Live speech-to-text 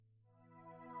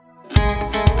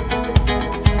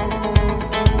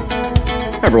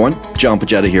Hi everyone, John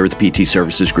Pagetta here with the PT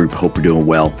Services Group. Hope you're doing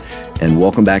well, and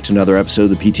welcome back to another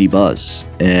episode of the PT Buzz.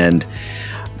 And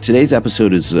today's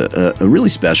episode is a really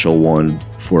special one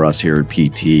for us here at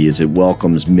PT, as it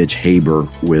welcomes Mitch Haber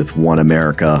with One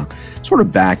America sort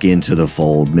of back into the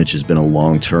fold. Mitch has been a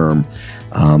long-term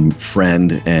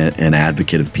friend and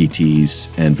advocate of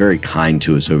PTs, and very kind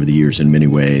to us over the years in many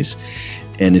ways.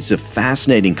 And it's a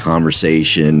fascinating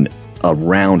conversation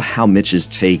around how Mitch has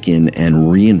taken and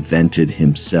reinvented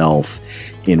himself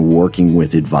in working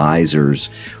with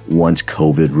advisors once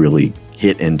COVID really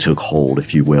hit and took hold,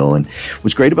 if you will. And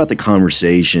what's great about the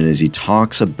conversation is he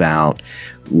talks about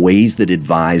ways that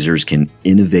advisors can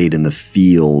innovate in the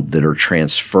field that are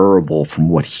transferable from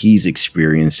what he's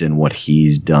experienced and what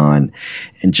he's done.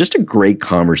 And just a great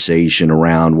conversation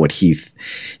around what he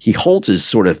holds as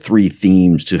sort of three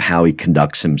themes to how he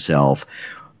conducts himself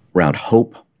around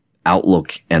hope,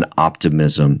 outlook, and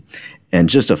optimism, and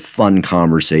just a fun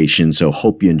conversation. So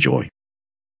hope you enjoy.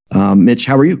 Mitch,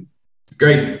 how are you?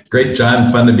 Great,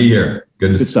 John. Fun to be here.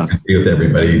 Good to be with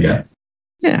everybody again.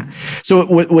 Yeah. So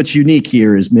what's unique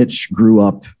here is Mitch grew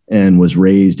up and was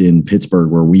raised in Pittsburgh,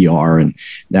 where we are, and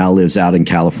now lives out in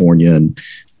California and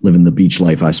living the beach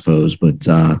life, I suppose. But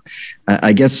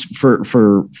I guess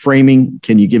for framing,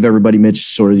 can you give everybody, Mitch,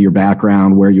 sort of your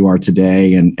background, where you are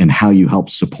today, and how you help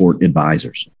support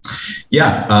advisors?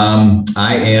 Yeah,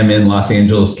 I am in Los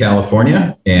Angeles,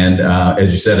 California. And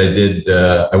as you said,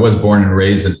 I was born and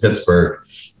raised in Pittsburgh,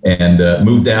 and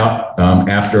moved out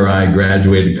after I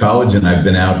graduated college, and I've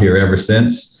been out here ever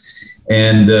since.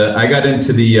 And I got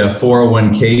into the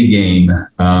 401k game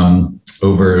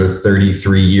over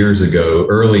 33 years ago,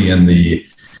 early in the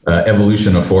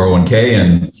evolution of 401k.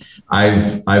 And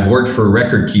I've worked for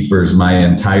record keepers my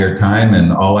entire time,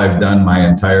 and all I've done my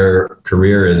entire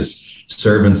career is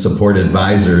serve and support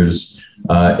advisors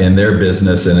in their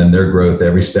business and in their growth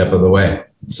every step of the way.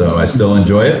 So I still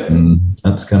enjoy it, and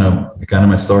that's kind of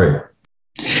my story.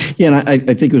 Yeah, and I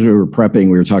think as we were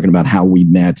prepping, we were talking about how we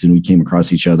met, and we came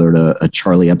across each other at a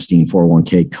Charlie Epstein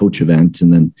 401k coach event,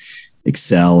 and then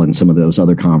Excel and some of those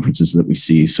other conferences that we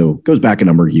see. So it goes back a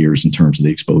number of years in terms of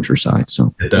the exposure side.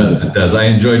 So it does. I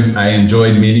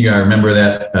enjoyed meeting you. I remember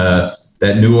that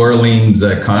New Orleans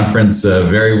conference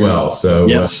very well. So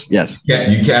yes.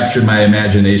 You captured my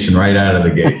imagination right out of the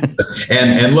gate.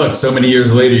 and look, so many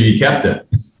years later, you kept it.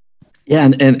 Yeah,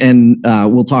 and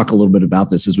we'll talk a little bit about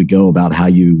this as we go, about how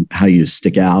you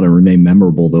stick out and remain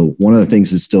memorable. Though one of the things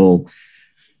that still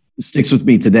sticks with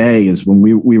me today is when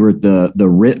we were at the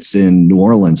Ritz in New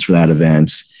Orleans for that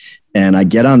event, and I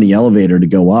get on the elevator to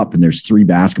go up, and there's three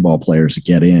basketball players that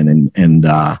get in, and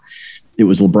it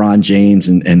was LeBron James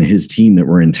and his team that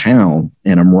were in town,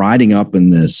 and I'm riding up in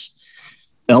this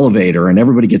elevator, and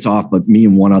everybody gets off but me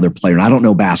and one other player, and I don't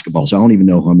know basketball, so I don't even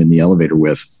know who I'm in the elevator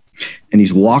with. And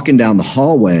he's walking down the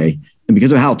hallway, and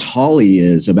because of how tall he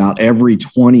is, about every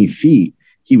 20 feet,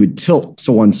 he would tilt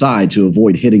to one side to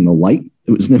avoid hitting the light.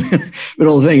 It was in the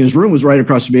middle of the thing. His room was right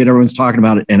across from me, and everyone's talking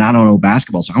about it. And I don't know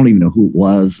basketball, so I don't even know who it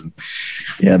was. And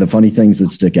yeah, the funny things that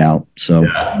stick out. So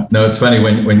yeah. No, it's funny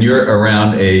when you're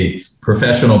around a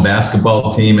professional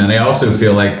basketball team, and I also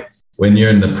feel like when you're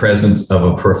in the presence of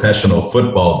a professional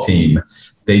football team,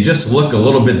 they just look a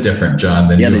little bit different, John,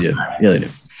 than they do. Yeah, they do.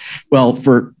 Well,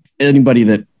 for anybody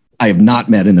that I have not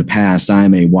met in the past,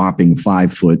 I'm a whopping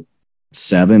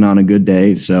 5'7" on a good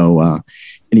day. So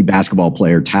any basketball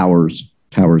player towers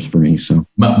for me. So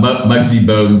Muggsy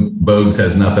Bogues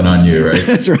has nothing on you, right?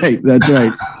 That's right.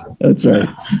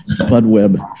 Spud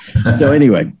Webb. So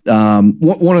anyway,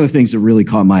 one of the things that really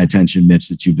caught my attention, Mitch,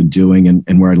 that you've been doing,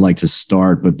 and where I'd like to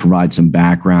start, but provide some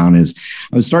background, is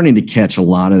I was starting to catch a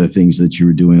lot of the things that you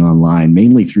were doing online,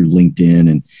 mainly through LinkedIn.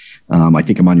 And I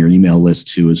think I'm on your email list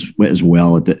too, as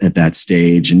well at that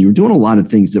stage. And you were doing a lot of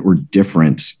things that were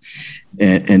different,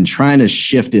 and trying to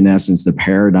shift, in essence, the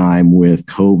paradigm with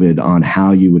COVID on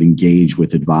how you would engage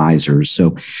with advisors.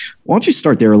 So why don't you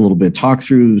start there a little bit, talk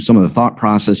through some of the thought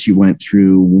process you went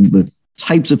through, the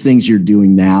types of things you're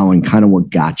doing now, and kind of what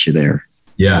got you there.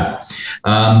 Yeah.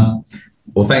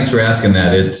 Well, thanks for asking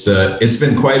that. It's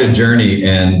been quite a journey.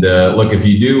 And look, if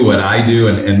you do what I do,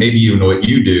 and maybe even what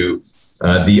you do,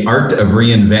 the art of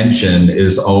reinvention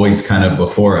is always kind of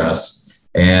before us.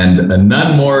 And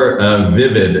none more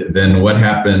vivid than what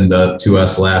happened to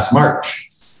us last March.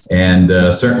 And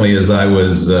certainly as I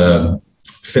was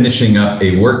finishing up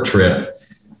a work trip,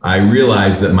 I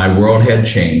realized that my world had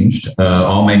changed.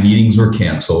 All my meetings were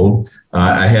canceled.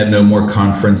 I had no more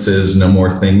conferences, no more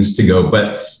things to go.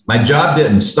 But my job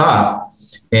didn't stop.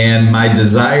 And my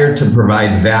desire to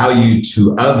provide value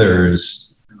to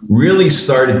others really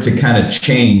started to kind of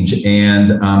change.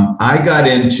 And I got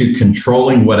into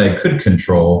controlling what I could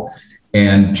control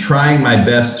and trying my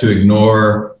best to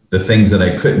ignore the things that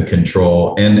I couldn't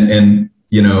control. And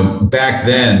back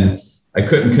then, I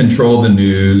couldn't control the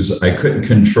news. I couldn't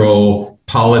control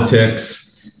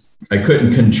politics. I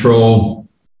couldn't control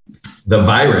the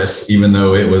virus, even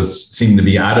though it seemed to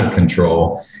be out of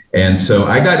control. And so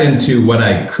I got into what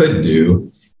I could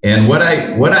do. And what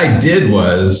I did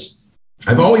was,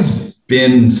 I've always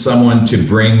been someone to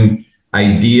bring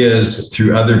ideas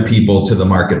through other people to the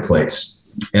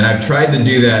marketplace. And I've tried to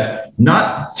do that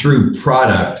not through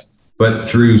product, but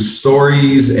through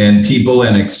stories and people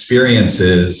and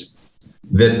experiences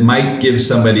that might give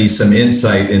somebody some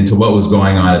insight into what was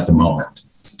going on at the moment.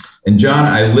 And John,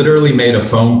 I literally made a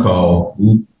phone call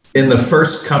in the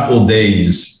first couple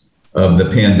days of the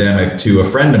pandemic to a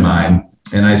friend of mine.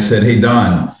 And I said, hey,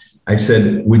 Don, I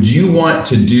said, would you want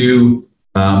to do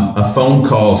a phone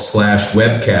call /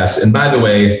 webcast? And by the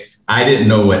way, I didn't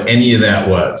know what any of that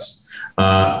was.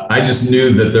 I just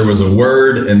knew that there was a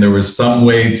word and there was some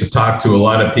way to talk to a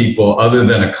lot of people other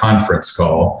than a conference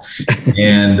call.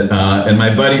 And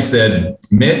my buddy said,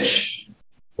 Mitch,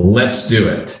 let's do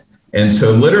it. And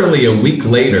so literally a week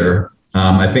later,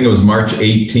 I think it was March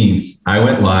 18th, I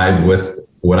went live with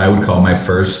what I would call my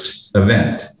first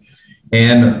event.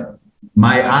 And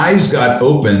my eyes got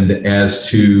opened as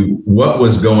to what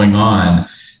was going on,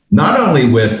 not only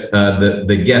with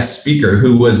the guest speaker,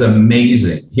 who was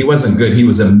amazing. He wasn't good. He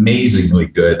was amazingly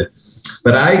good.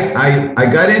 But I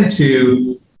got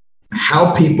into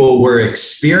how people were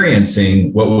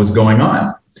experiencing what was going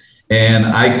on. And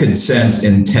I could sense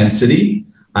intensity.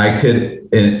 I could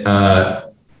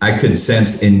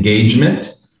sense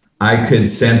engagement. I could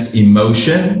sense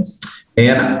emotion.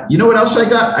 And you know what else I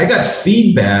got? I got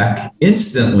feedback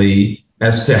instantly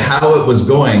as to how it was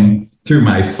going through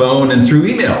my phone and through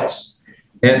emails.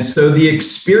 And so the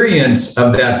experience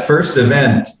of that first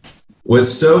event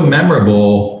was so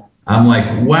memorable. I'm like,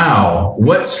 wow,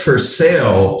 what's for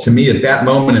sale to me at that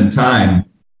moment in time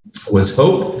was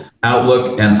hope,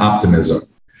 outlook, and optimism.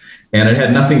 And it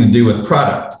had nothing to do with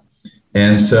product.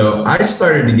 And so I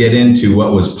started to get into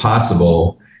what was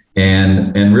possible.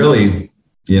 And really,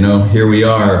 here we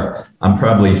are. I'm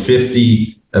probably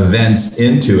 50 events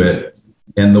into it.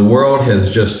 And the world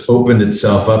has just opened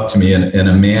itself up to me in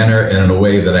a manner and in a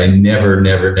way that I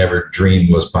never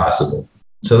dreamed was possible.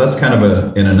 So that's kind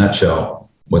of in a nutshell,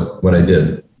 what I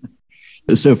did.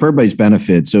 So for everybody's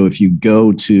benefit, so if you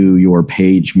go to your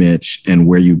page, Mitch, and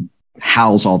where you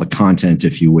house all the content,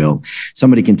 if you will,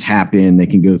 somebody can tap in, they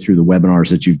can go through the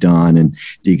webinars that you've done and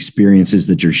the experiences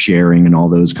that you're sharing and all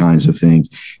those kinds of things.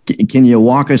 Can you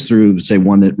walk us through, say,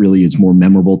 one that really is more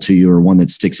memorable to you or one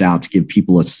that sticks out to give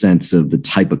people a sense of the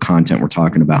type of content we're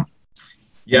talking about?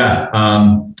 Yeah,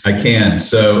 I can.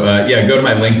 So go to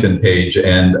my LinkedIn page.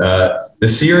 And the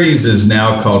series is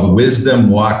now called Wisdom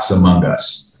Walks Among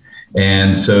Us.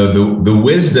 And so the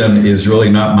wisdom is really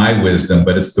not my wisdom,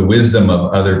 but it's the wisdom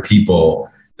of other people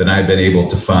that I've been able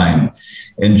to find.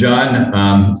 And John,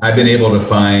 I've been able to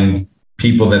find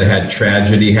people that had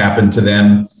tragedy happen to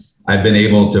them. I've been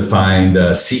able to find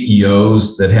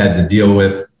CEOs that had to deal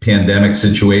with pandemic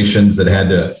situations, that had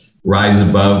to rise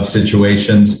above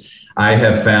situations. I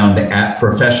have found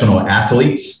professional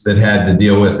athletes that had to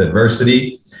deal with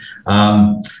adversity.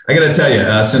 I got to tell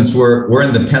you, since we're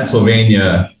in the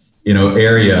Pennsylvania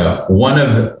area, one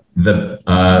of the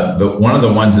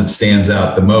ones that stands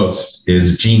out the most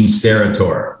is Gene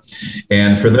Steratore.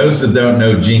 And for those that don't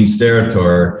know Gene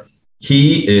Steratore,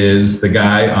 he is the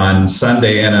guy on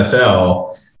Sunday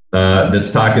NFL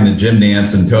that's talking to Jim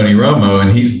Nantz and Tony Romo,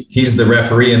 and he's the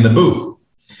referee in the booth.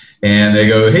 And they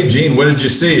go, hey, Gene, what did you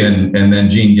see? And then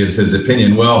Gene gives his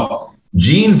opinion. Well,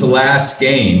 Gene's last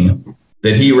game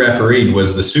that he refereed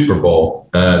was the Super Bowl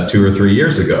 2 or 3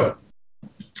 years ago.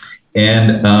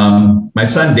 And my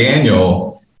son,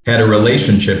 Daniel, had a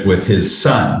relationship with his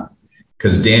son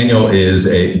because Daniel's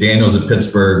a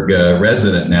Pittsburgh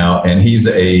resident now, and he's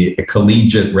a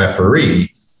collegiate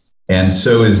referee. And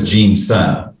so is Gene's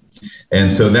son.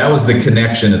 And so that was the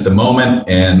connection at the moment.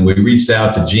 And we reached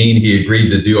out to Gene. He agreed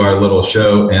to do our little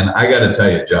show. And I got to tell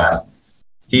you, John,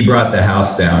 he brought the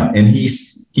house down. And he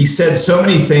said so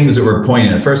many things that were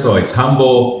poignant. First of all, he's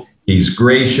humble. He's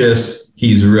gracious.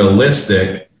 He's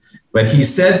realistic. But he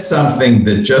said something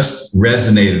that just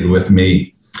resonated with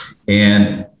me.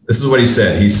 And this is what he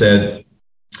said. He said,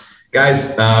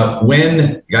 guys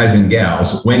and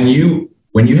gals, when you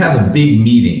have a big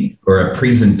meeting or a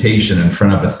presentation in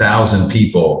front of 1,000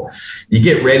 people, you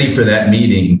get ready for that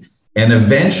meeting. And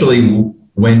eventually,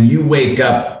 when you wake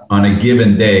up on a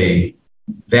given day,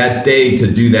 that day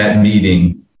to do that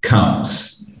meeting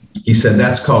comes. He said,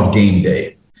 that's called game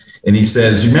day. And he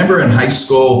says, remember in high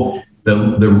school,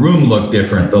 the room looked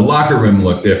different, the locker room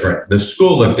looked different, the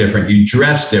school looked different, you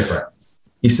dressed different.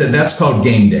 He said, that's called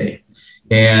game day.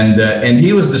 And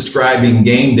he was describing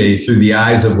game day through the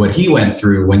eyes of what he went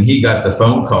through when he got the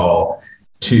phone call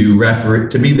to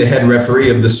be the head referee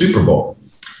of the Super Bowl.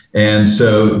 And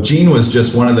so Gene was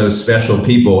just one of those special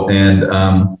people. And,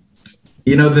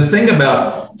 the thing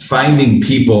about finding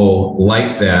people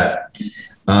like that,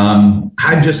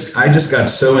 I just got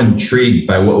so intrigued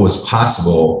by what was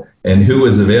possible and who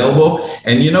was available.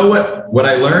 And you know what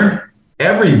I learned?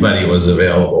 Everybody was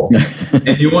available.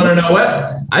 And you want to know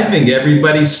what? I think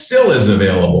everybody still is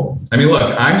available. I mean,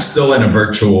 look, I'm still in a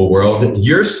virtual world.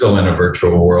 You're still in a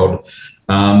virtual world.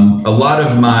 A lot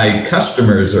of my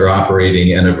customers are operating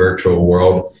in a virtual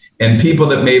world, and people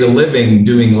that made a living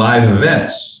doing live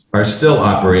events are still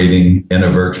operating in a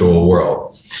virtual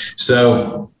world.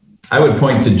 So I would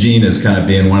point to Gene as kind of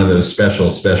being one of those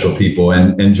special people.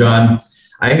 And John,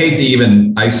 I hate to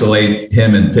even isolate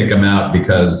him and pick him out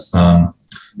because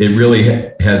it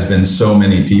really has been so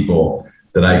many people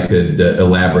that I could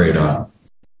elaborate on.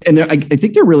 And I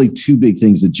think there are really two big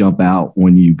things that jump out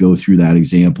when you go through that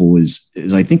example is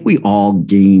I think we all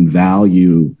gain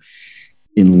value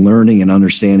in learning and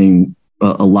understanding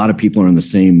a lot of people are in the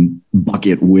same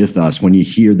bucket with us when you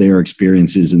hear their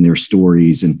experiences and their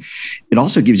stories. And it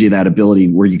also gives you that ability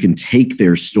where you can take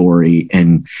their story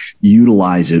and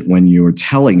utilize it when you're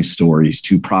telling stories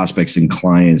to prospects and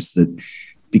clients that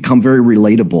become very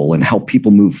relatable and help people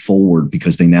move forward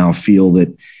because they now feel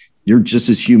that you're just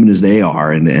as human as they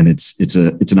are. And it's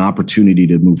an opportunity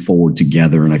to move forward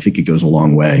together. And I think it goes a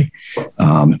long way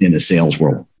in the sales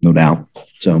world, no doubt.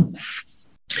 So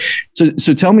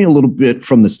tell me a little bit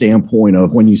from the standpoint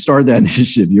of when you started that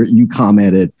initiative, you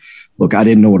commented, look, I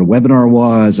didn't know what a webinar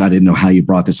was. I didn't know how you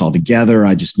brought this all together.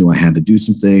 I just knew I had to do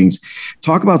some things.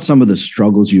 Talk about some of the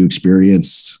struggles you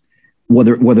experienced,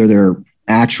 whether they're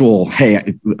actual, hey,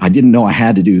 I didn't know I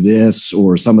had to do this,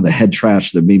 or some of the head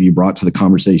trash that maybe you brought to the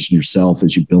conversation yourself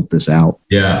as you built this out.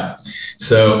 Yeah.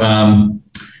 So,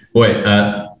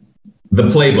 the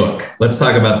playbook. Let's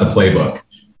talk about the playbook.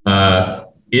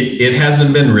 It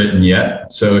hasn't been written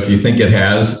yet. So if you think it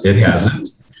has, it hasn't.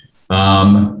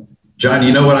 John,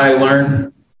 you know what I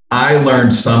learned? I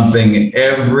learned something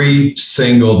every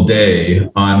single day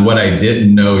on what I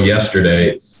didn't know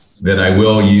yesterday that I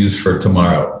will use for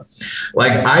tomorrow.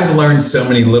 Like I've learned so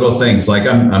many little things. Like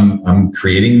I'm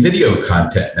creating video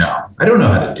content now. I don't know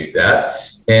how to do that.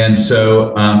 And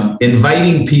so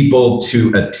inviting people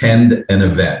to attend an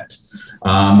event.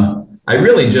 I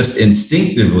really just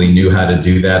instinctively knew how to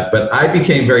do that, but I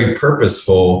became very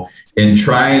purposeful in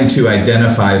trying to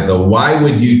identify why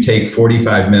would you take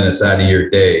 45 minutes out of your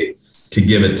day to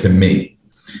give it to me?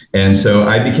 And so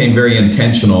I became very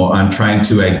intentional on trying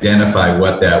to identify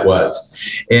what that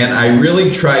was. And I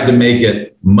really tried to make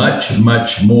it much,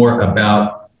 much more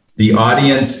about the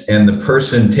audience and the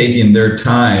person taking their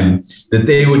time, that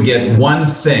they would get one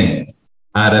thing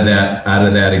out of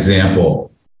that example.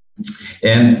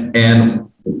 And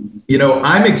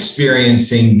I'm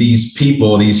experiencing these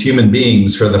people, these human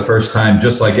beings for the first time,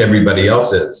 just like everybody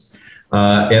else is.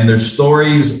 And there's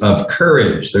stories of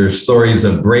courage. There's stories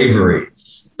of bravery.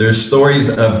 There's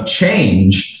stories of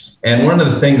change. And one of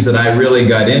the things that I really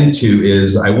got into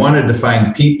is I wanted to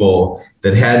find people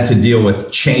that had to deal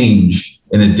with change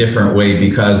in a different way,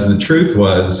 because the truth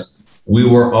was we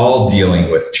were all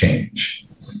dealing with change.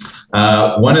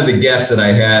 One of the guests that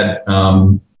I had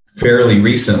fairly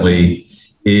recently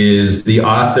is the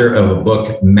author of a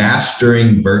book,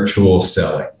 Mastering Virtual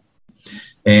Selling.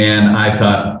 And I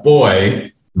thought,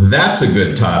 boy, that's a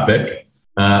good topic,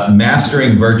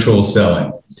 mastering virtual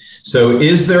selling. So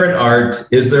is there an art?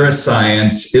 Is there a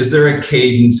science? Is there a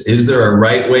cadence? Is there a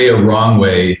right way or wrong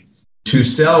way to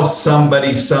sell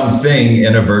somebody something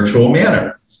in a virtual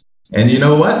manner? And you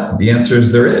know what? The answer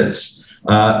is there is.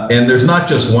 And there's not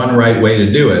just one right way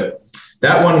to do it.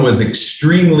 That one was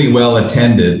extremely well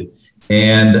attended.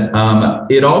 And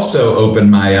it also opened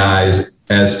my eyes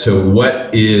as to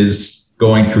what is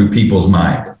going through people's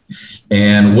mind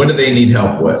and what do they need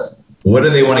help with? What do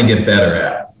they want to get better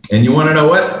at? And you want to know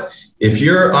what? If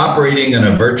you're operating in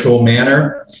a virtual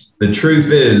manner, the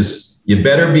truth is you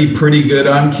better be pretty good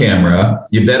on camera.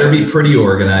 You better be pretty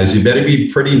organized. You better be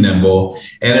pretty nimble.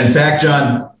 And in fact,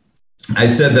 John, I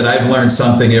said that I've learned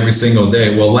something every single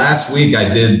day. Well, last week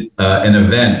I did an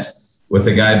event with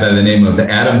a guy by the name of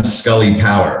Adam Scully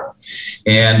Power.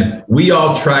 And we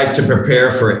all tried to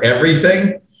prepare for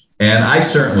everything. And I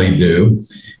certainly do.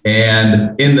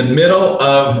 And in the middle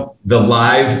of the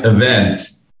live event,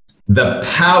 the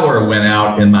power went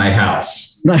out in my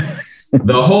house.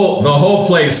 The whole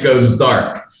place goes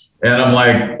dark. And I'm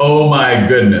like, oh my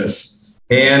goodness.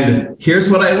 And here's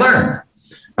what I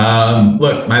learned.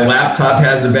 Look, my laptop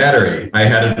has a battery. I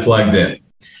had it plugged in.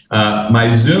 My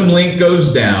Zoom link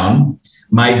goes down.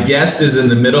 My guest is in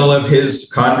the middle of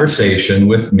his conversation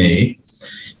with me.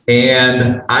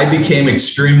 And I became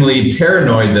extremely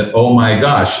paranoid that, oh my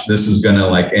gosh, this is going to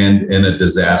like end in a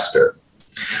disaster.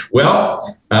 Well,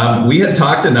 we had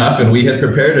talked enough and we had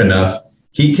prepared enough.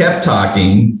 He kept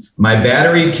talking. My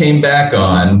battery came back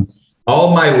on.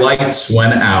 All my lights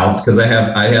went out because I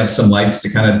have some lights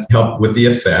to kind of help with the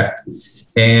effect.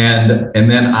 And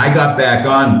then I got back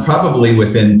on probably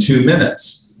within 2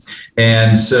 minutes.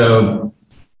 And so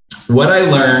what I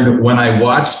learned when I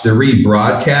watched the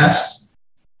rebroadcast,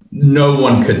 no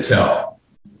one could tell.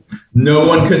 No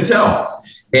one could tell.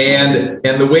 And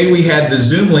the way we had the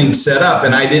Zoom link set up,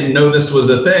 and I didn't know this was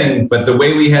a thing, but the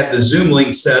way we had the Zoom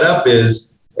link set up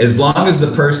is as long as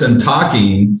the person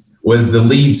talking was the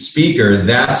lead speaker,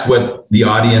 that's what the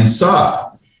audience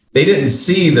saw. They didn't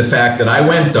see the fact that I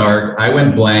went dark, I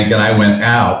went blank, and I went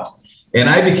out. And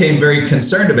I became very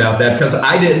concerned about that because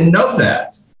I didn't know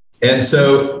that. And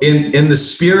so in the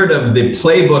spirit of the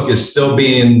playbook is still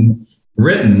being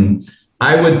written,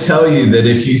 I would tell you that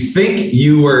if you think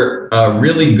you were a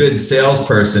really good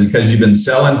salesperson because you've been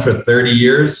selling for 30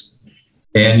 years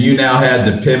and you now had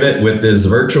to pivot with this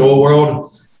virtual world,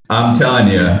 I'm telling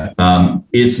you,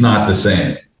 it's not the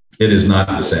same. It is not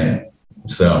the same.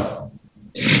 So.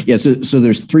 Yeah. So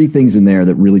there's three things in there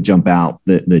that really jump out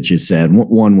that you said.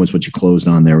 One was what you closed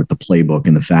on there with the playbook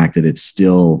and the fact that it's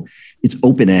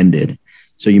open-ended.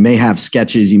 So you may have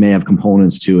sketches, you may have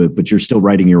components to it, but you're still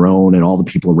writing your own and all the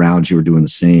people around you are doing the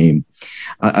same.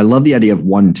 I love the idea of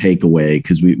one takeaway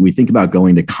because we think about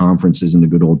going to conferences in the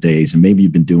good old days and maybe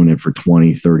you've been doing it for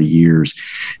 20, 30 years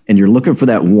and you're looking for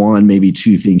that one, maybe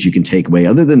two things you can take away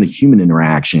other than the human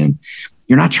interaction.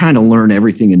 You're not trying to learn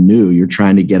everything anew. You're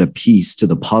trying to get a piece to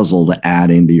the puzzle to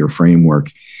add into your framework.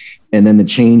 And then the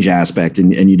change aspect,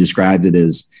 and you described it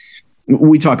as,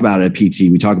 we talk about it at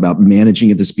PT, we talk about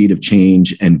managing at the speed of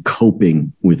change and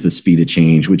coping with the speed of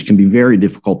change, which can be very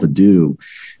difficult to do,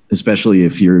 especially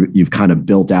if you've kind of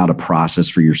built out a process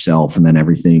for yourself and then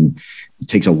everything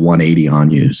takes a 180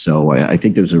 on you. So I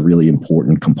think those are really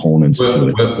important components to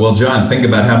it. Well, John, think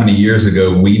about how many years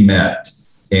ago we met.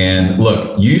 And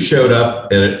look, you showed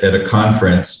up at a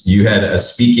conference, you had a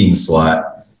speaking slot.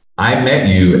 I met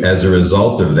you as a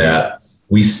result of that.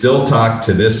 We still talk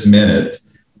to this minute.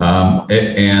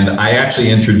 And I actually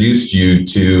introduced you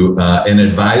to an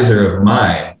advisor of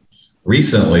mine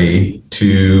recently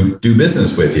to do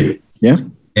business with you. Yeah.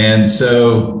 And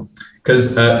so,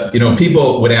 because,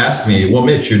 people would ask me, well,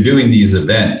 Mitch, you're doing these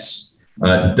events.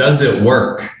 Does it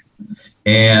work?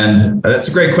 And that's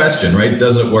a great question, right?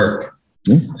 Does it work?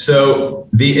 Mm-hmm. So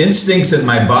the instincts in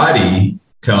my body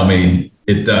tell me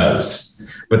it does.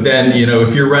 But then,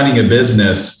 if you're running a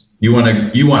business, you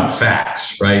want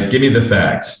facts, right? Give me the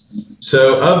facts.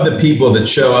 So of the people that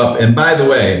show up, and by the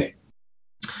way,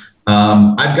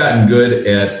 I've gotten good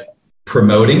at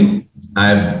promoting.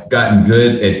 I've gotten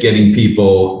good at getting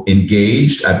people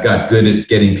engaged. I've got good at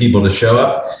getting people to show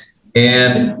up.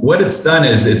 And what it's done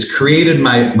is it's created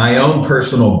my own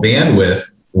personal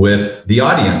bandwidth with the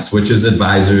audience, which is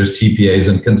advisors, TPAs,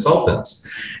 and consultants.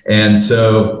 And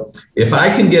so if I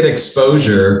can get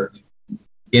exposure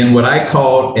in what I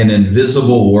call an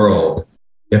invisible world,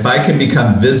 if I can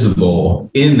become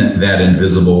visible in that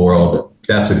invisible world,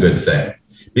 that's a good thing.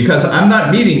 Because I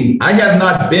have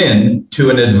not been to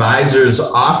an advisor's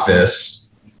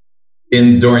office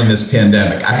during this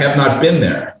pandemic. I have not been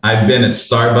there. I've been at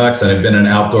Starbucks and I've been in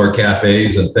outdoor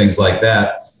cafes and things like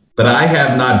that, but I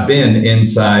have not been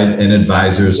inside an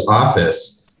advisor's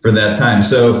office for that time.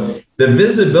 So the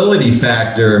visibility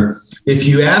factor, if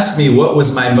you ask me what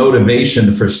was my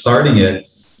motivation for starting it,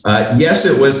 yes,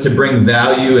 it was to bring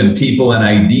value and people and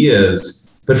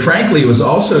ideas, but frankly, it was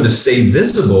also to stay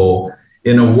visible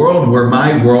in a world where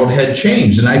my world had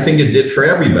changed. And I think it did for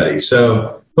everybody.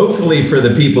 So hopefully for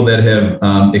the people that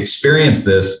have experienced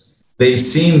this, they've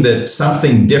seen that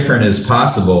something different is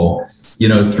possible,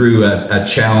 through a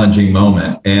challenging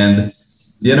moment. And,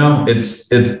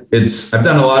 I've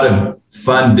done a lot of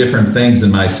fun, different things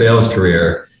in my sales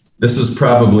career. This is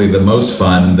probably the most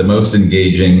fun, the most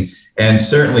engaging, and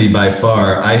certainly by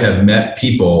far, I have met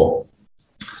people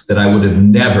that I would have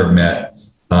never met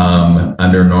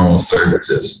under normal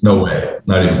circumstances. No way,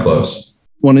 not even close.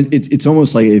 Well, it's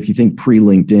almost like if you think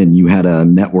pre-LinkedIn, you had a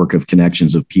network of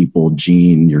connections of people,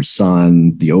 Gene, your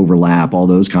son, the overlap, all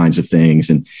those kinds of things.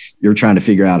 And you're trying to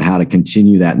figure out how to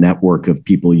continue that network of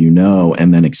people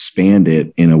and then expand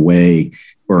it in a way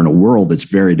or in a world that's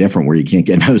very different where you can't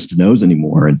get nose to nose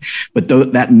anymore. But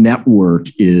that network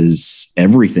is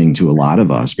everything to a lot of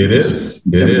us. It is.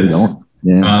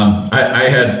 Yeah. I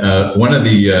had one of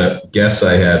the guests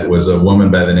I had was a woman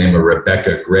by the name of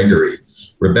Rebecca Gregory.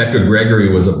 Rebecca Gregory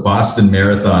was a Boston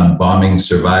Marathon bombing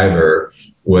survivor,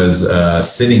 was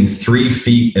sitting 3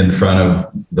 feet in front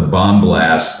of the bomb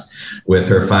blast with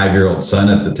her 5-year-old son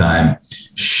at the time.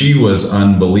 She was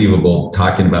unbelievable,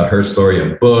 talking about her story,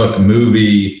 a book,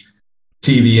 movie,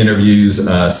 TV interviews,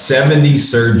 70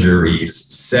 surgeries,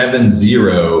 70,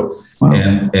 wow.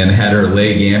 and had her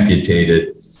leg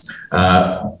amputated.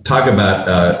 Talk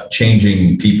about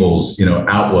changing people's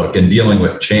outlook and dealing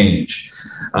with change.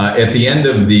 At the end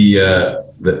of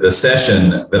the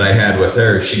session that I had with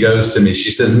her, she goes to me,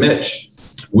 she says, "Mitch,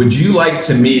 would you like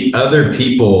to meet other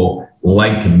people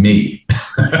like me?"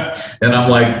 And I'm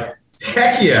like,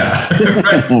 heck yeah.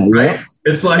 Right?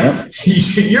 It's like,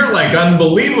 you're like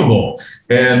unbelievable.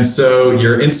 And so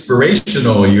you're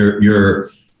inspirational.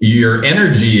 Your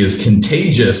energy is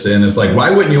contagious. And it's like,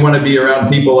 why wouldn't you want to be around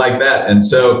people like that? And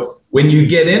so when you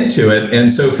get into it,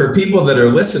 and so for people that are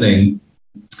listening,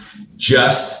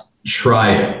 just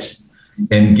try it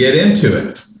and get into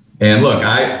it. And look,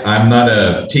 I'm not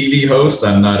a TV host.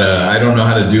 I don't know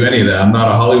how to do any of that. I'm not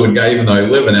a Hollywood guy, even though I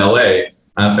live in LA.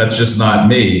 That's just not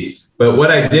me. But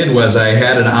what I did was I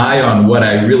had an eye on what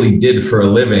I really did for a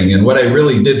living. And what I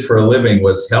really did for a living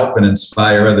was help and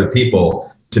inspire other people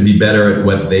to be better at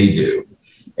what they do.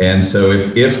 And so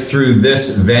if through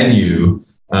this venue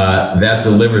that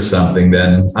delivers something,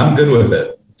 then I'm good with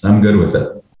it.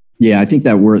 Yeah, I think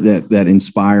that word that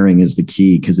inspiring is the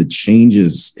key, because it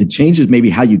changes maybe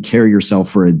how you carry yourself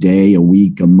for a day, a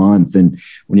week, a month. And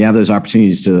when you have those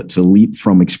opportunities to leap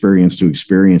from experience to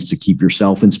experience, to keep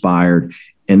yourself inspired,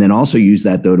 and then also use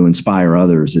that though to inspire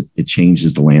others, it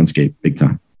changes the landscape big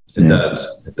time. It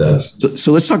does.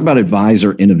 So let's talk about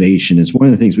advisor innovation. It's one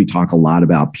of the things we talk a lot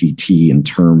about PT in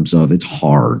terms of it's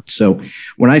hard. So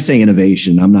when I say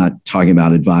innovation, I'm not talking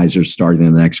about advisors starting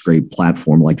the next great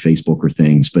platform like Facebook or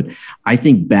things, but I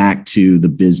think back to the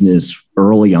business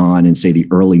early on in, say, the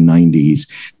early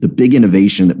 90s. The big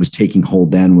innovation that was taking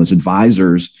hold then was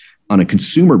advisors on a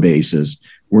consumer basis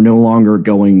were no longer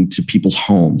going to people's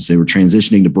homes. They were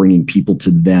transitioning to bringing people to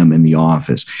them in the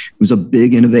office. It was a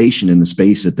big innovation in the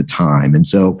space at the time. And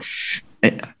so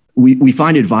we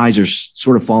find advisors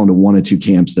sort of fall into one of two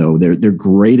camps, though. They're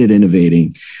great at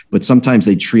innovating, but sometimes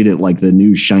they treat it like the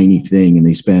new shiny thing, and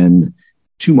they spend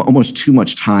almost too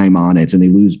much time on it, and they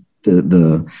lose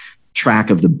the track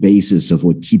of the basis of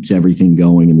what keeps everything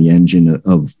going in the engine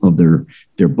of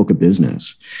their book of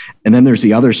business. And then there's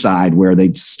the other side where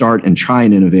they start and try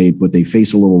and innovate, but they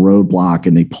face a little roadblock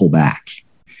and they pull back.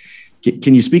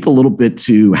 Can you speak a little bit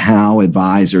to how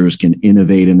advisors can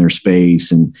innovate in their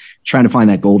space and trying to find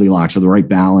that Goldilocks of the right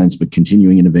balance, but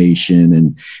continuing innovation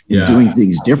and doing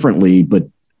things differently? But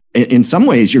in some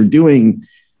ways you're doing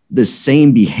the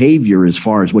same behavior as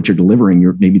far as what you're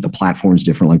delivering. Maybe the platform's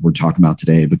different, like we're talking about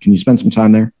today, but can you spend some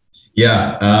time there?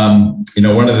 Yeah.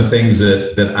 One of the things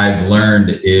that I've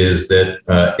learned is that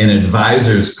an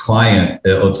advisor's client,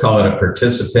 let's call it a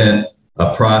participant,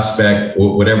 a prospect,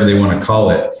 whatever they want to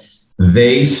call it,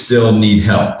 they still need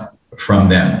help from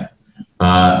them.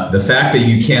 The fact that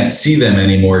you can't see them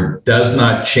anymore does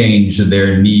not change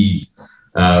their need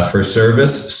for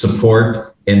service,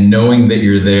 support, and knowing that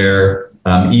you're there,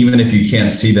 even if you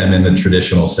can't see them in the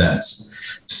traditional sense.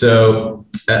 So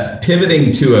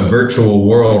pivoting to a virtual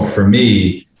world for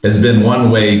me has been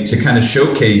one way to kind of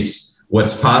showcase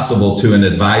what's possible to an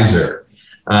advisor.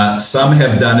 Some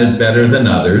have done it better than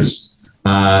others.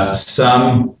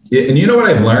 And you know what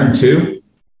I've learned too?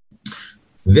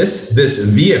 This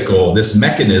vehicle, this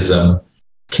mechanism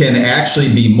can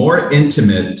actually be more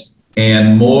intimate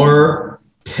and more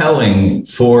telling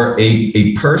for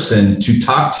a person to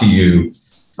talk to you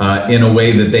in a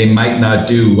way that they might not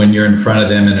do when you're in front of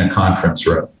them in a conference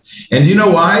room. And do you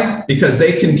know why? Because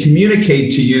they can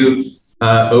communicate to you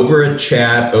over a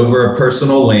chat, over a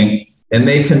personal link, and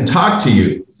they can talk to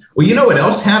you. Well, you know what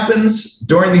else happens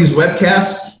during these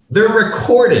webcasts? They're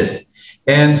recorded.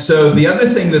 And so the other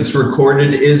thing that's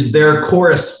recorded is their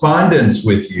correspondence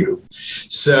with you.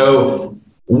 So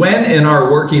when in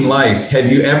our working life have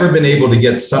you ever been able to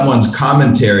get someone's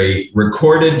commentary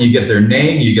recorded? You get their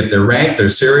name, you get their rank, their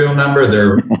serial number,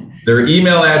 their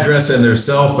email address, and their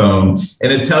cell phone.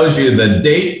 And it tells you the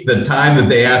date, the time that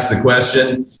they asked the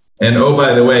question. And oh,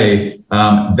 by the way,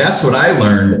 that's what I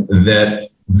learned, that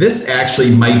this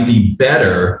actually might be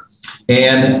better.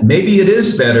 And maybe it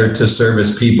is better to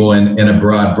service people in a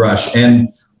broad brush. And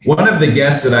one of the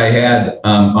guests that I had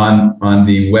on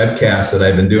the webcast that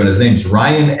I've been doing, his name's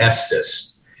Ryan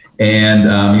Estes.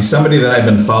 And he's somebody that I've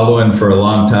been following for a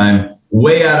long time,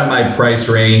 way out of my price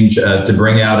range to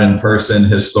bring out in person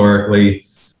historically,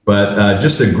 but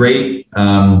just a great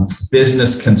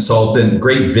business consultant,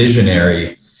 great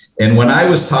visionary. And when I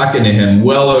was talking to him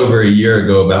well over a year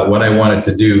ago about what I wanted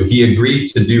to do, he agreed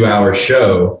to do our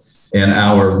show and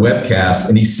our webcast.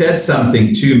 And he said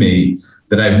something to me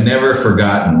that I've never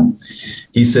forgotten.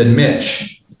 He said,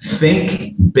 Mitch,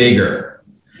 think bigger.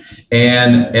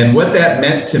 And what that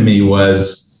meant to me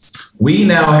was, we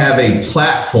now have a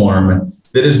platform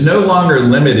that is no longer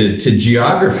limited to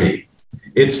geography.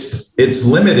 It's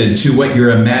limited to what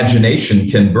your imagination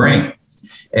can bring.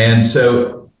 And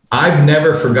so I've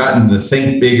never forgotten the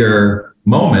think bigger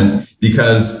moment,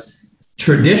 because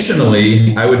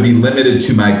traditionally I would be limited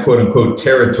to my quote unquote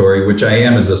territory, which I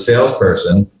am as a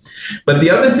salesperson. But the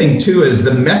other thing too is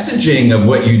the messaging of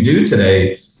what you do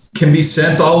today can be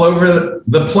sent all over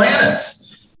the planet,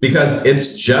 because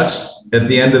it's just, at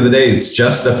the end of the day, it's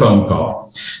just a phone call.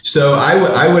 So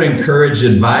I would encourage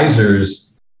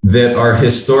advisors that are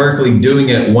historically doing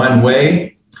it one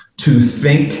way to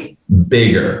think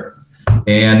bigger.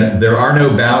 And there are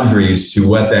no boundaries to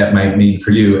what that might mean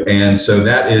for you. And so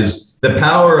that is the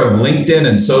power of LinkedIn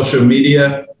and social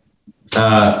media.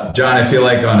 John, I feel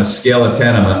like on a scale of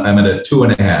 10, I'm at a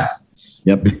 2.5.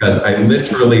 Yep. Because I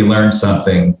literally learn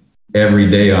something every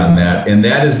day on that. And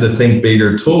that is the Think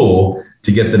Bigger tool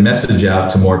to get the message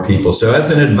out to more people. So as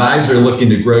an advisor looking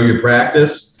to grow your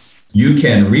practice, you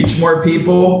can reach more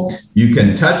people, you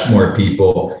can touch more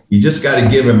people. You just got to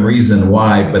give them reason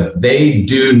why, but they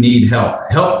do need help.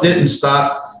 Help didn't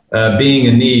stop being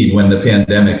a need when the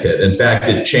pandemic hit. In fact,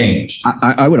 it changed.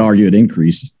 I would argue it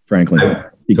increased, frankly,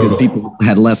 because people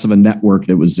had less of a network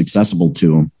that was accessible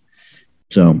to them.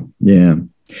 So, yeah.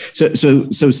 So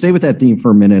stay with that theme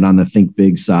for a minute on the think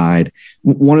big side.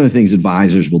 One of the things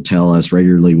advisors will tell us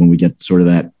regularly when we get sort of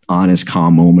that honest,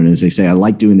 calm moment is they say, I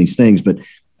like doing these things, but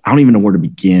I don't even know where to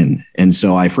begin. And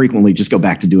so I frequently just go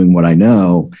back to doing what I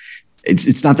know.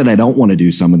 It's not that I don't want to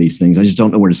do some of these things. I just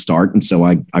don't know where to start. And so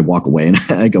I walk away and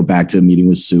I go back to meeting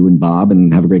with Sue and Bob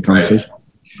and have a great conversation.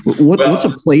 Right. What's a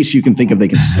place you can think of they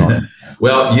can start?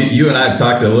 Well, you and I have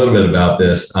talked a little bit about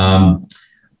this.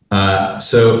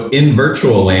 So in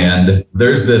virtual land,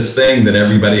 there's this thing that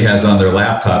everybody has on their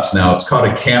laptops now. It's called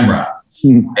a camera.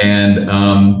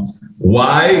 And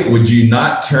why would you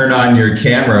not turn on your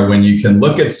camera when you can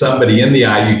look at somebody in the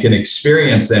eye, you can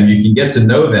experience them, you can get to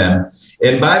know them.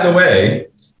 And by the way,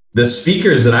 the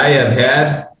speakers that I have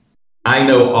had, I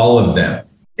know all of them.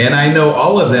 And I know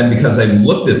all of them because I've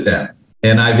looked at them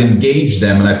and I've engaged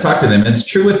them and I've talked to them. And it's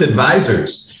true with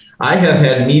advisors. I have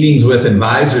had meetings with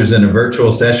advisors in a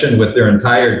virtual session with their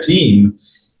entire team,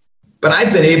 but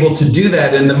I've been able to do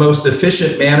that in the most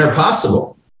efficient manner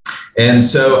possible. And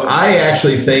so I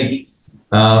actually think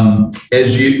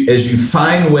as you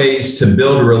find ways to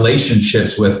build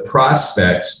relationships with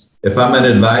prospects, if I'm an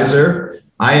advisor,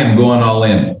 I am going all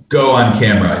in, go on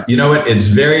camera. You know what? It's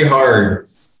very hard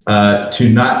to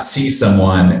not see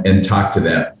someone and talk to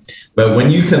them. But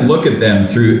when you can look at them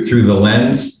through the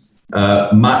lens,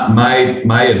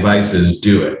 my advice is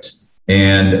do it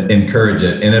and encourage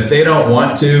it. And if they don't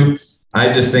want to,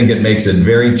 I just think it makes it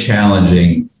very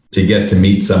challenging to get to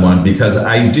meet someone, because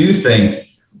I do think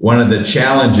one of the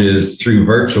challenges through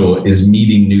virtual is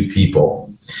meeting new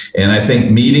people. And I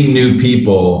think meeting new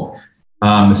people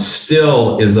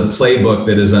still is a playbook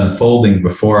that is unfolding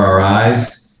before our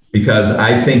eyes, because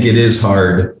I think it is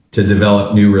hard to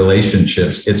develop new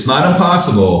relationships. It's not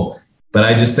impossible, but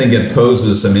I just think it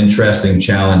poses some interesting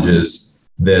challenges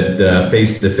that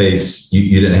face-to-face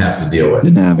you didn't have to deal with.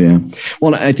 Didn't have, yeah.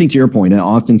 Well, I think to your point,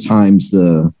 oftentimes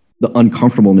the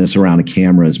uncomfortableness around a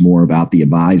camera is more about the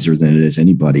advisor than it is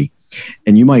anybody.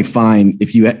 And you might find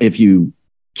if you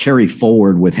carry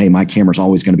forward with, hey, my camera's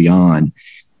always going to be on,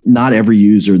 not every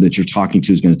user that you're talking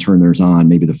to is going to turn theirs on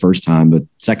maybe the first time, but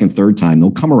second, third time, they'll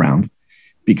come around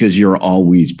because you're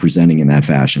always presenting in that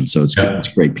fashion. So it's a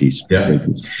great piece. Yeah. Great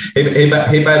piece.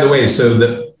 Hey, by the way, so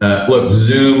look,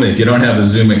 Zoom, if you don't have a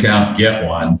Zoom account, get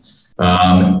one.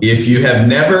 If you have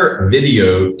never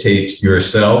videotaped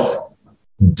yourself,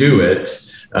 do it,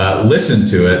 listen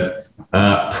to it,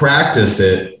 practice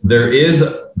it. There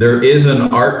is an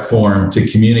art form to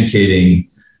communicating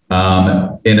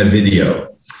in a video.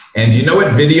 And you know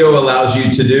what video allows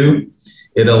you to do?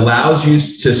 It allows you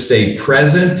to stay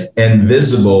present and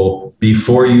visible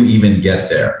before you even get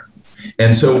there.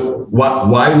 And so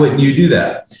why wouldn't you do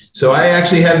that? So I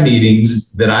actually have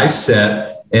meetings that I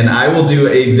set, and I will do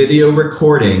a video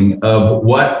recording of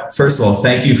what, first of all,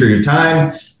 thank you for your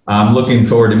time. I'm looking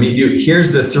forward to meet you.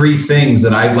 Here's the 3 things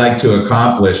that I'd like to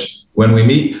accomplish when we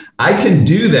meet. I can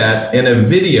do that in a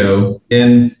video.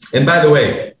 And by the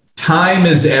way, time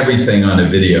is everything on a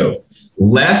video.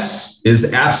 Less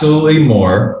is absolutely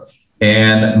more.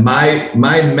 And my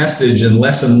message and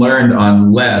lesson learned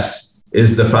on less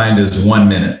is defined as 1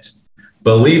 minute.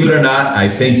 Believe it or not, I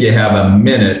think you have a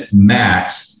minute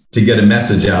max to get a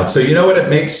message out. So you know what it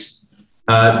makes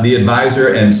the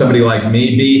advisor and somebody like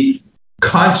me be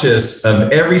conscious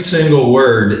of every single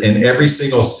word and every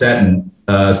single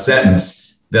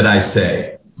sentence that I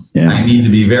say. Yeah. I need to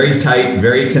be very tight,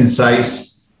 very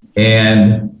concise.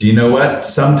 And do you know what?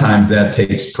 Sometimes that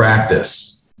takes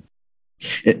practice.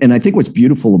 And I think what's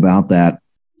beautiful about that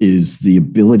is the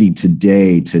ability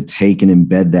today to take and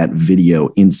embed that video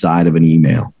inside of an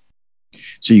email.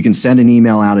 So you can send an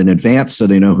email out in advance so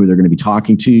they know who they're going to be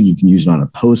talking to. You can use it on a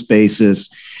post basis,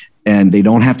 and they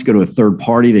don't have to go to a third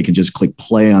party. They can just click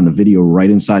play on the video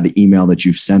right inside the email that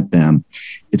you've sent them.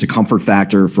 It's a comfort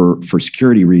factor for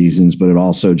security reasons, but it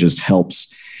also just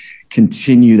helps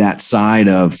continue that side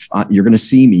of you're going to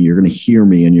see me, you're going to hear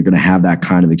me, and you're going to have that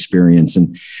kind of experience.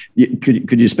 And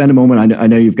could you spend a moment? I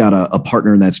know you've got a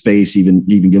partner in that space, even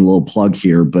get a little plug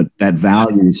here, but that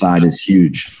value side is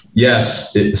huge.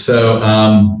 Yes. So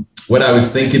what I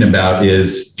was thinking about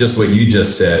is just what you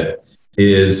just said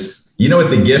is, you know what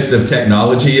the gift of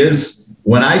technology is?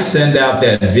 When I send out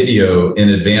that video in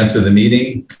advance of the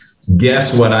meeting,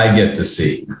 guess what I get to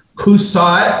see? Who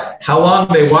saw it, how long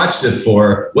they watched it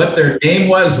for, what their name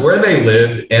was, where they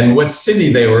lived, and what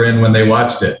city they were in when they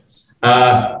watched it.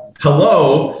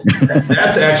 Hello,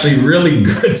 that's actually really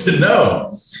good to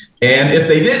know. And if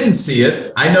they didn't see it,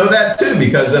 I know that too,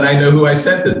 because then I know who I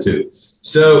sent it to.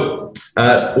 So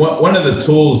one of the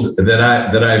tools that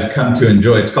I've come to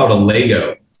enjoy, it's called a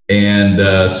Lego.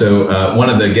 And so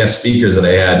one of the guest speakers that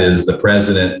I had is the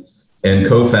president and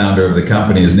co-founder of the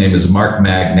company. His name is Mark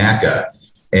Magnacca.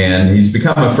 And he's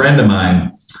become a friend of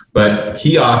mine, but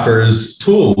he offers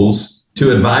tools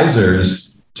to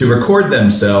advisors to record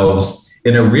themselves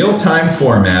in a real-time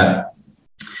format.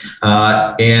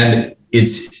 And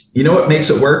it's, you know what makes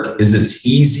it work is it's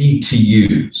easy to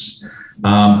use.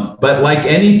 But like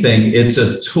anything, it's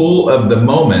a tool of the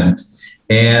moment.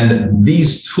 And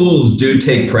these tools do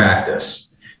take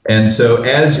practice. And so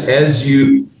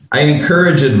I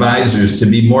encourage advisors to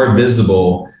be more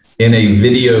visible in a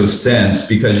video sense,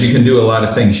 because you can do a lot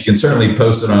of things. You can certainly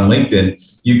post it on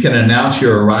LinkedIn. You can announce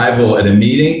your arrival at a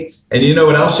meeting. And you know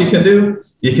what else you can do?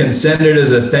 You can send it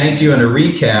as a thank you and a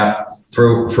recap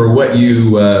for what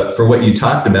you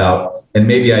talked about, and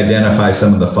maybe identify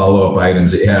some of the follow-up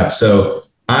items that you have. So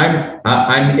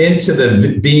I'm into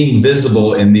the being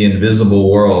visible in the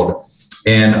invisible world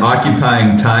and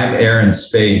occupying time, air, and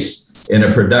space in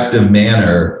a productive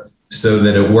manner so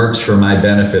that it works for my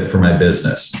benefit for my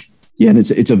business. Yeah, and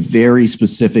it's a very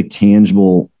specific,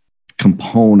 tangible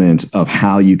component of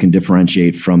how you can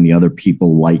differentiate from the other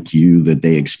people like you that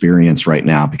they experience right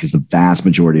now, because the vast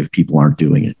majority of people aren't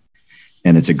doing it.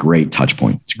 And it's a great touch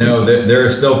point. There are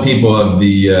still people of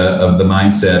the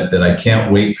mindset that I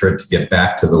can't wait for it to get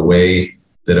back to the way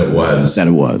that it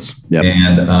was. Yep.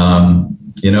 And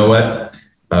you know what?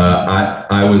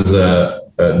 I was a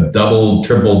double,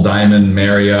 triple diamond,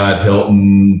 Marriott,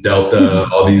 Hilton, Delta,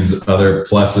 all these other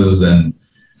pluses. And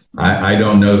I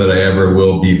don't know that I ever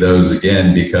will be those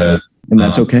again, because. And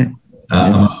that's okay.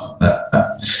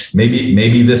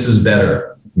 Maybe this is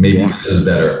better. This is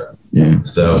better. Yeah.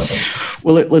 So,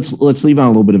 well, let's leave on a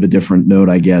little bit of a different note,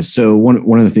 I guess. So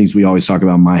one of the things we always talk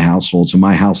about in my household. So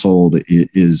my household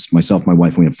is myself, my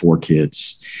wife, we have 4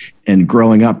 kids. And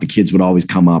growing up, the kids would always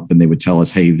come up and they would tell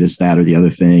us, hey, this, that, or the other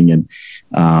thing. And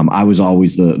I was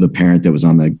always the parent that was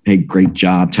on the, hey, great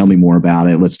job. Tell me more about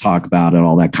it. Let's talk about it.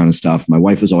 All that kind of stuff. My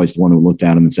wife was always the one that looked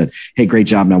at him and said, hey, great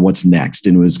job. Now what's next?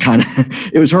 And it was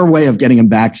it was her way of getting him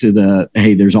back to the,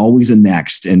 hey, there's always a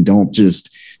next, and don't just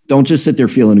sit there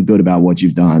feeling good about what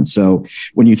you've done. So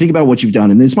when you think about what you've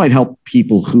done, and this might help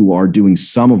people who are doing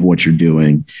some of what you're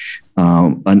doing,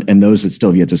 and those that still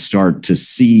have yet to start to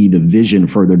see the vision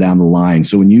further down the line.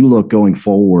 So when you look going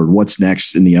forward, what's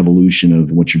next in the evolution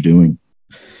of what you're doing?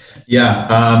 Yeah,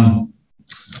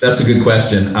 that's a good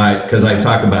question. Because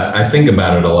I think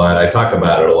about it a lot. I talk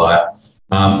about it a lot.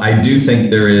 I do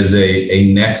think there is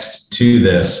a next to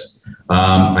this.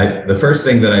 The first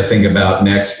thing that I think about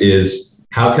next is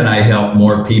how can I help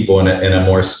more people in a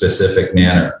more specific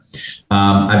manner?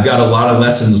 I've got a lot of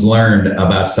lessons learned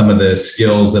about some of the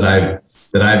skills that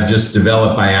I've just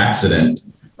developed by accident.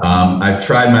 I've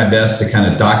tried my best to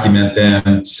kind of document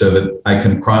them so that I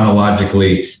can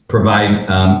chronologically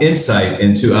provide insight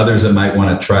into others that might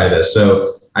want to try this.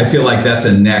 So I feel like that's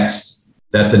a next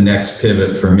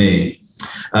pivot for me.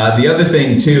 The other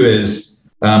thing too is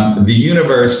the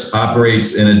universe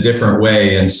operates in a different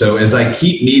way. And so as I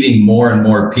keep meeting more and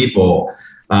more people,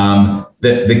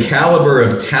 the caliber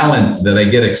of talent that I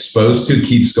get exposed to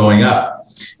keeps going up.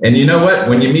 And you know what?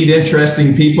 When you meet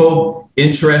interesting people,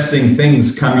 interesting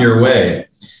things come your way.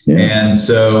 Yeah. And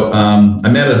so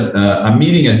I'm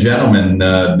meeting a gentleman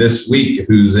this week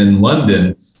who's in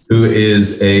London, who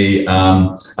is a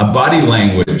body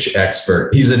language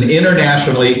expert. He's an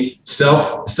internationally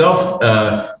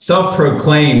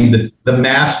self-proclaimed the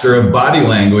master of body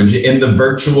language in the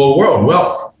virtual world.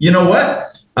 Well, you know what?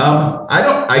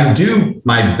 I do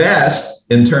my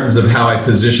best in terms of how I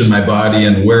position my body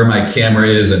and where my camera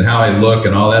is and how I look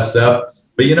and all that stuff.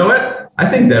 But you know what? I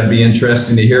think that'd be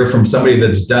interesting to hear from somebody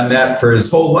that's done that for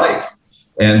his whole life.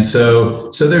 And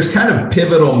so there's kind of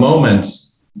pivotal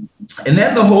moments. And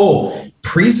then the whole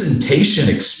presentation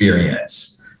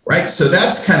experience, right? So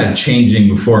that's kind of changing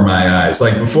before my eyes.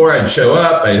 Like before I'd show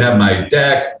up, I'd have my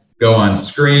deck go on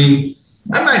screen.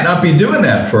 I might not be doing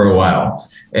that for a while.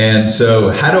 And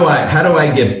so how do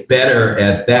I get better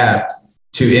at that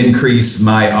to increase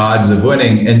my odds of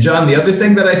winning? And John, the other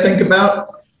thing that I think about,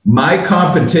 my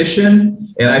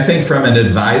competition, and I think from an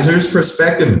advisor's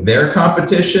perspective, their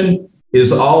competition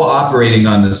is all operating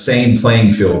on the same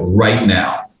playing field right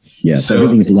now. Yes, so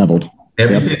everything's leveled.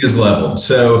 Everything is leveled.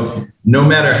 So no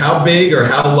matter how big or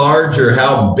how large or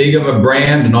how big of a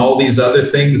brand and all these other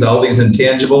things, all these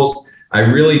intangibles, I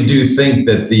really do think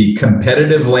that the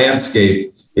competitive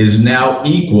landscape is now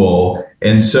equal.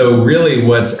 And so really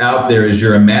what's out there is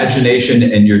your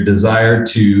imagination and your desire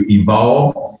to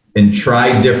evolve and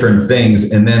try different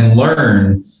things and then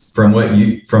learn from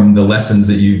the lessons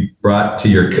that you brought to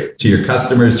your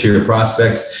customers, to your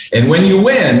prospects. And when you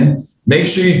win, make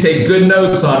sure you take good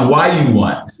notes on why you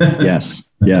won. Yes.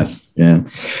 Yeah.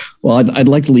 Well, I'd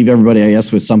like to leave everybody, I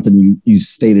guess, with something you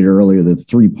stated earlier, the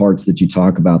three parts that you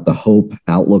talk about, the hope,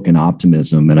 outlook, and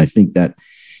optimism. And I think that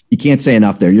you can't say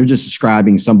enough there. You're just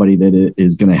describing somebody that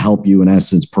is going to help you, in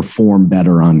essence, perform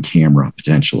better on camera,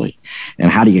 potentially. And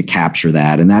how do you capture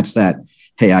that? And that's that,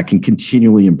 hey, I can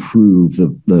continually improve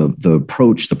the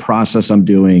approach, the process I'm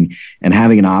doing, and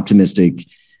having an optimistic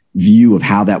view of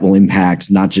how that will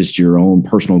impact not just your own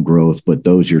personal growth, but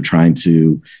those you're trying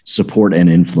to support and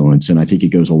influence. And I think it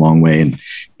goes a long way.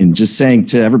 And just saying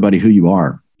to everybody who you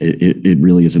are, it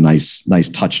really is a nice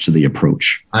touch to the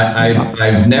approach.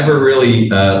 I've never really,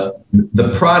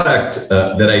 the product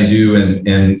that I do,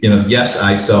 and yes,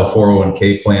 I sell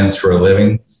 401k plans for a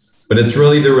living, but it's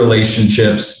really the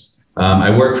relationships. I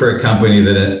work for a company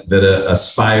that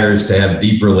aspires to have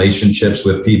deep relationships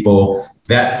with people.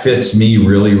 That fits me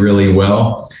really, really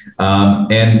well.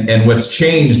 And what's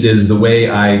changed is the way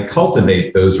I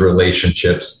cultivate those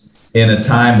relationships in a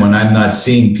time when I'm not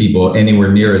seeing people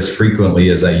anywhere near as frequently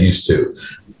as I used to.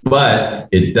 But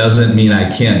it doesn't mean I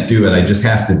can't do it. I just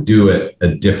have to do it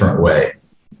a different way.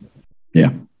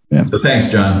 Yeah. So thanks,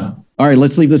 John. All right,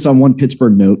 let's leave this on one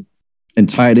Pittsburgh note and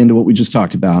tie it into what we just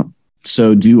talked about.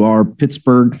 So do our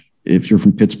Pittsburgh, if you're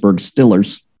from Pittsburgh,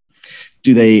 Steelers,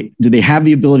 do they have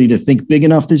the ability to think big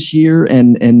enough this year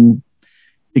and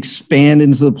expand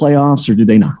into the playoffs, or do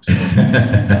they not?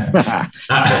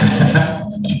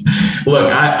 Look,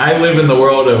 I live in the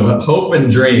world of hope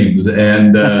and dreams.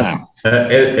 And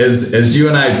as you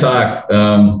and I talked,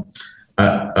 and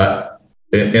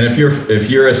if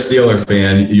you're a Steeler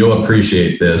fan, you'll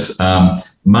appreciate this.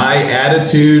 My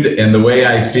attitude and the way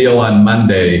I feel on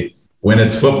Monday when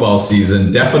it's football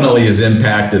season definitely is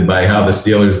impacted by how the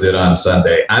Steelers did on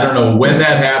Sunday. I don't know when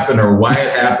that happened or why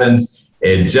it happens.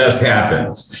 It just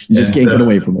happens. You just can't get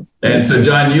away from it. And so,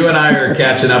 John, you and I are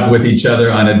catching up with each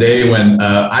other on a day when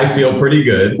I feel pretty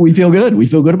good. We feel good. We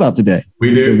feel good about the day.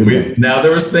 We do. Now, there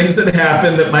was things that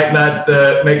happened that might not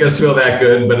make us feel that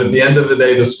good, but at the end of the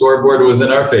day, the scoreboard was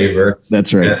in our favor.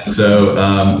 That's right. And so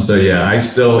yeah, I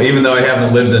still, even though I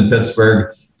haven't lived in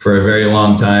Pittsburgh for a very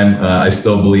long time, I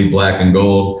still bleed black and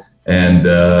gold, and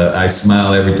I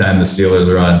smile every time the Steelers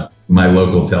are on my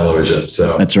local television.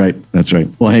 So That's right.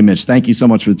 Well, hey, Mitch, thank you so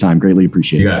much for the time. Greatly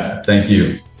appreciate it. Yeah, thank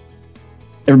you.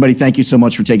 Everybody, thank you so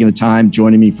much for taking the time,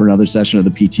 joining me for another session of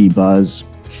the PT Buzz.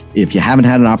 If you haven't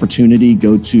had an opportunity,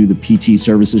 go to the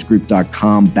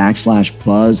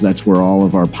ptservicesgroup.com/buzz. That's where all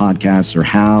of our podcasts are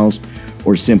housed.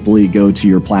 or simply go to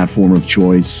your platform of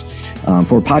choice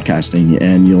for podcasting,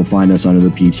 and you'll find us under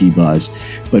the PT Buzz.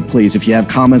 But please, if you have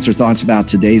comments or thoughts about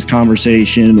today's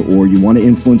conversation, or you want to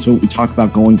influence what we talk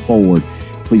about going forward,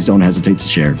 please don't hesitate to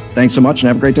share. Thanks so much and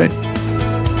have a great day.